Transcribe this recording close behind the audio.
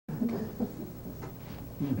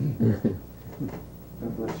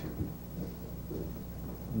God bless you.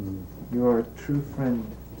 You are a true friend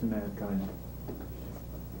to mankind.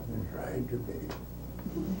 I try to be.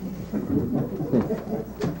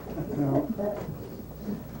 Now,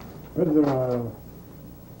 whether I'll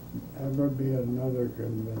ever be another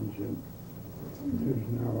convention is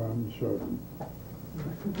now uncertain.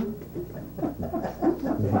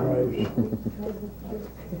 Because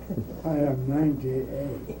I am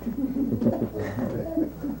 98,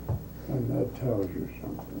 and that tells you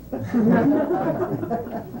something.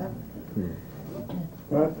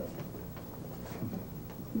 But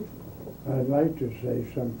I'd like to say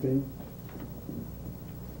something,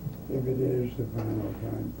 if it is the final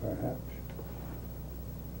time perhaps,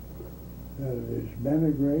 that it has been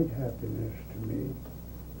a great happiness to me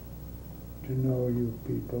to know you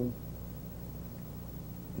people.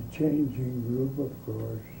 The changing group, of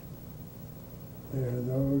course. There are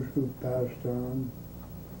those who passed on,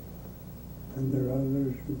 and there are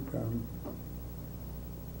others who come.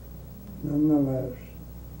 Nonetheless,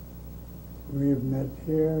 we have met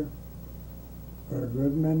here for a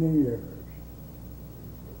good many years.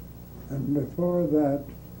 And before that,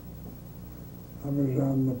 I was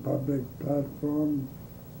on the public platform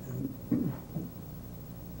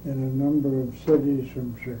in a number of cities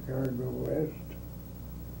from Chicago West.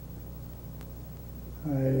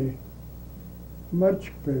 I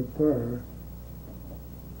much prefer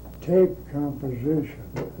tape composition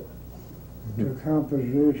to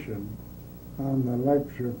composition on the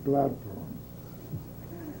lecture platform.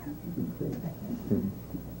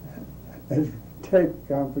 Tape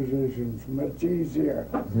composition's much easier.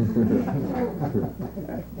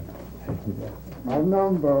 I've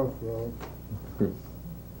known both, though.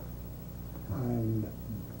 And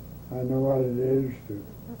I know what it is to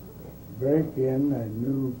break in a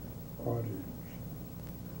new audience.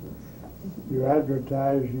 You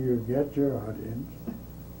advertise, you get your audience,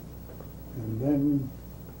 and then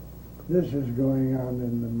this is going on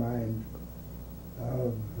in the minds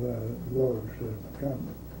of those that have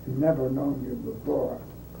come, never known you before.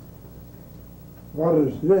 What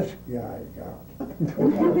has this guy got?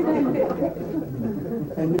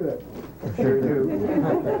 And you Sure do.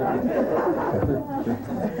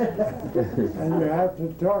 and you have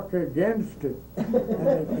to talk against it, and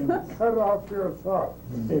it can cut off your thought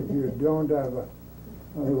if you don't have a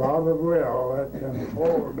lot of will that can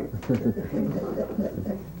hold it.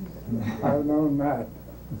 I've known that.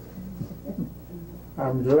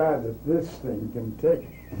 I'm glad that this thing can take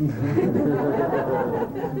it.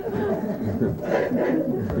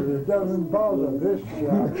 But it doesn't bother this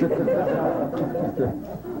shop.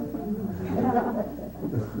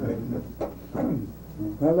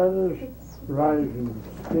 Now let us rise and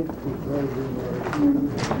speak the closing words.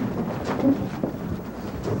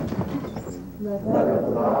 Let the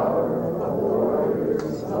power of the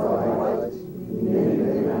warriors of light be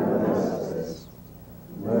made manifest.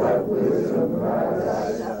 Let wisdom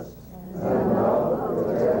guide us and love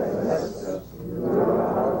protect us throughout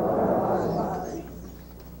our lives.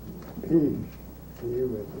 Peace be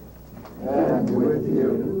with you. And with you,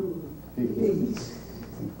 peace.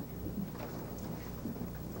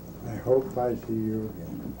 I hope I see you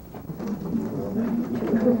again.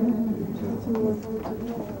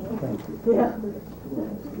 Thank you. Yeah.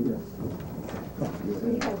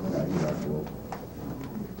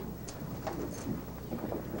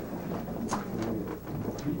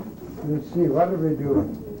 Let's see, what are we doing?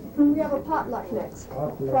 We have a potluck next.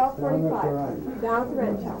 Potluck down at the 12:45. ranch. Down at the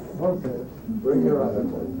ranch house. Okay. Bring your other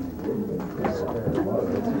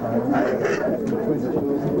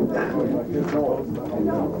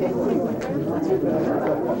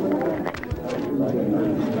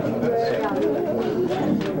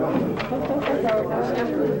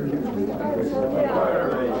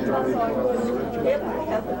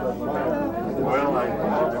Well, I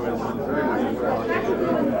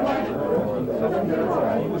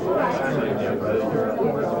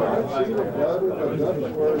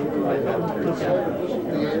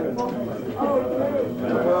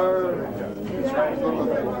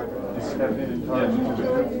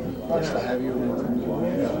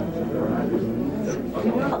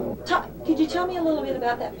Could you tell me a little bit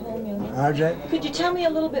about that poem, Yogi? How's that? Could you tell me a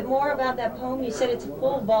little bit more about that poem? You said it's a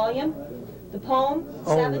full volume. The poem,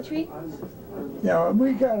 Savagery? Yeah,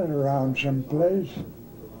 we got it around someplace.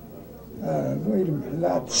 Wait a minute,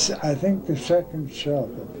 that's, I think, the second shelf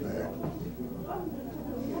up there.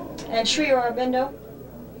 And Sri Aurobindo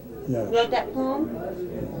Yes. wrote that poem?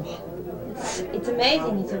 It's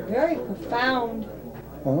amazing. It's a very profound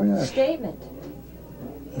Oh, yes, statement.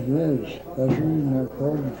 it is. That's the reason I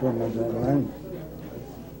quoted from it at length.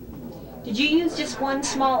 Did you use just one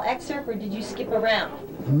small excerpt or did you skip around?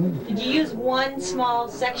 Did you use one small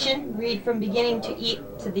section, read from beginning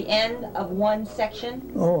to the end of one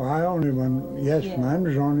section? Oh, I only went, yes, Yeah. mine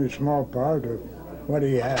was only a small part of what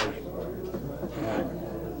he has.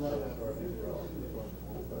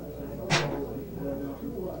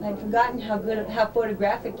 I'd forgotten how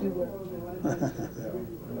photographic you were.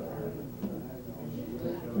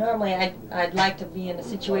 Normally, I'd like to be in a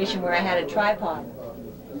situation where I had a tripod,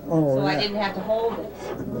 Oh, so I yeah. didn't have to hold this.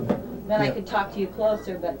 Then I could talk to you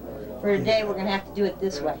closer, but for today, we're going to have to do it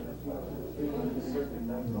this way.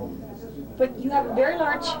 But you have a very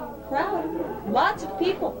large crowd, lots of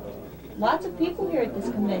people here at this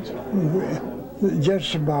convention.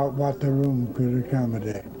 Just about what the room could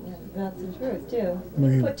accommodate. Yeah, that's the truth, too.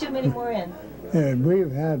 We- You put too many more in. Yeah,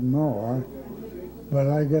 we've had more, but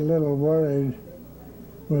I get a little worried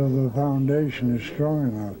whether the foundation is strong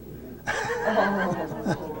enough.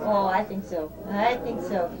 Oh, I think so. I think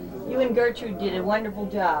so. You and Gertrude did a wonderful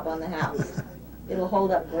job on the house. It'll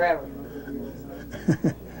hold up forever.